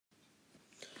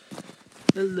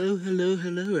Hello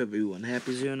everyone,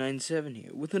 Happy097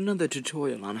 here, with another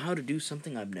tutorial on how to do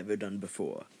something I've never done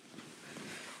before.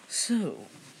 So,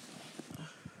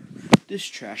 this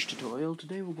trash tutorial,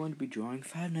 today we're going to be drawing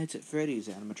Five Nights at Freddy's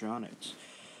animatronics.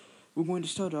 We're going to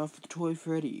start off with Toy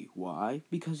Freddy. Why?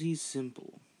 Because he's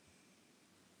simple.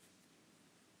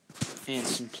 And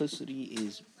simplicity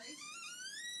is...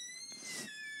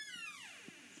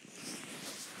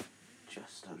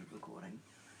 Just started recording.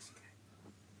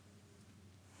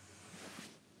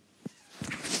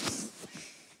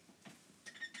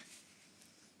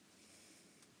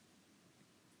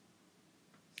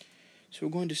 So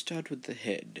we're going to start with the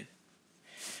head.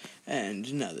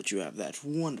 And now that you have that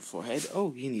wonderful head,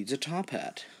 oh, he needs a top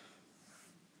hat.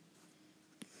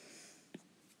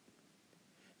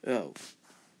 Oh.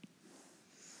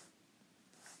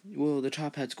 Well, the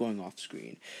top hat's going off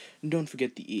screen. And don't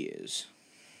forget the ears.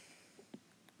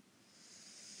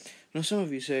 Now some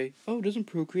of you say, oh, doesn't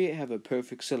Procreate have a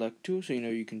perfect select tool so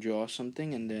you can draw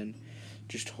something and then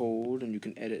just hold and you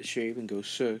can edit shape and go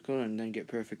circle and then get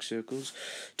perfect circles?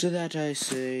 To that I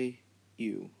say,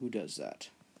 who does that?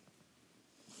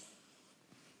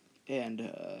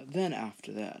 And then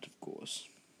after that, of course,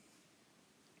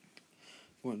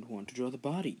 we're going to want to draw the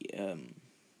body.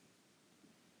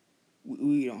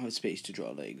 We don't have space to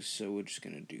draw legs, so we're just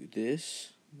going to do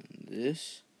this and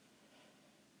this.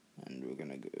 And we're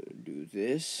going to do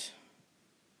this.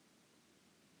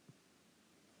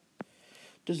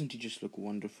 Doesn't he just look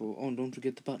wonderful? Oh, and don't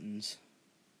forget the buttons.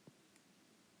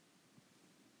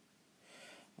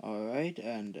 Alright,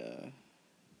 and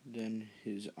then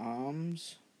his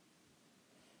arms.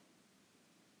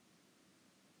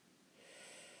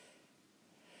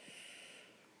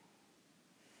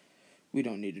 We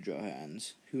don't need to draw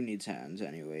hands. Who needs hands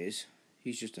anyways?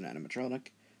 He's just an animatronic.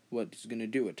 What's he gonna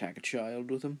do, attack a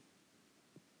child with him?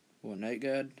 Or a night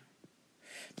guard?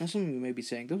 Now some of you may be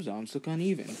saying, those arms look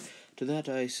uneven. To that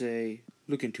I say,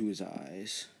 look into his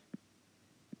eyes.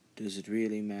 Does it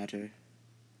really matter?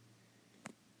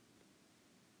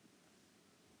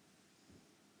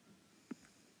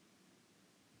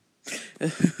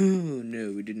 Oh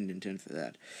no, we didn't intend for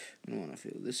that. I want to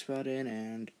fill this spot in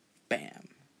and bam.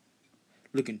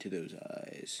 Look into those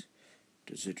eyes.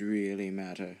 Does it really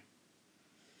matter?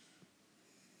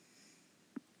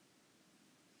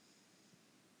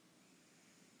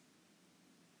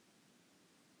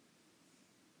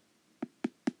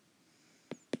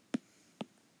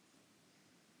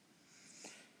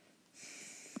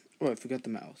 Oh, I forgot the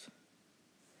mouth.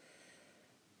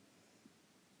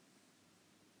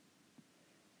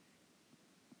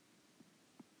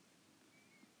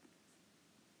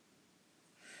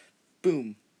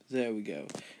 Boom. There we go.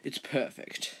 It's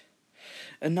perfect.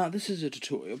 And now this is a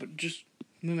tutorial, but just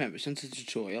remember, since it's a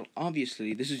tutorial,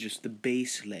 obviously this is just the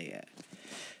base layer.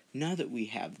 Now that we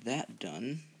have that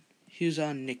done, here's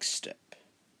our next step.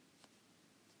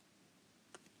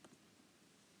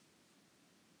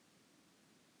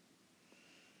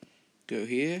 Go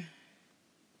here.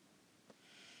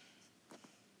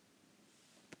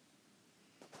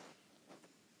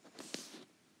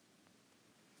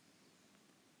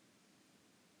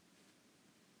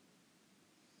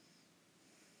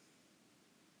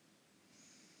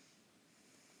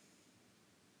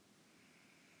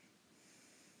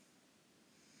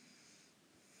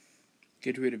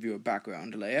 Get rid of your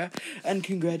background layer, and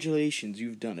congratulations,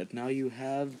 you've done it. Now you've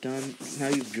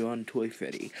drawn Toy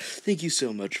Freddy. Thank you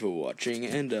so much for watching,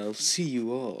 and I'll see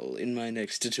you all in my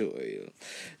next tutorial.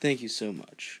 Thank you so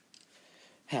much.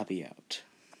 Happy out.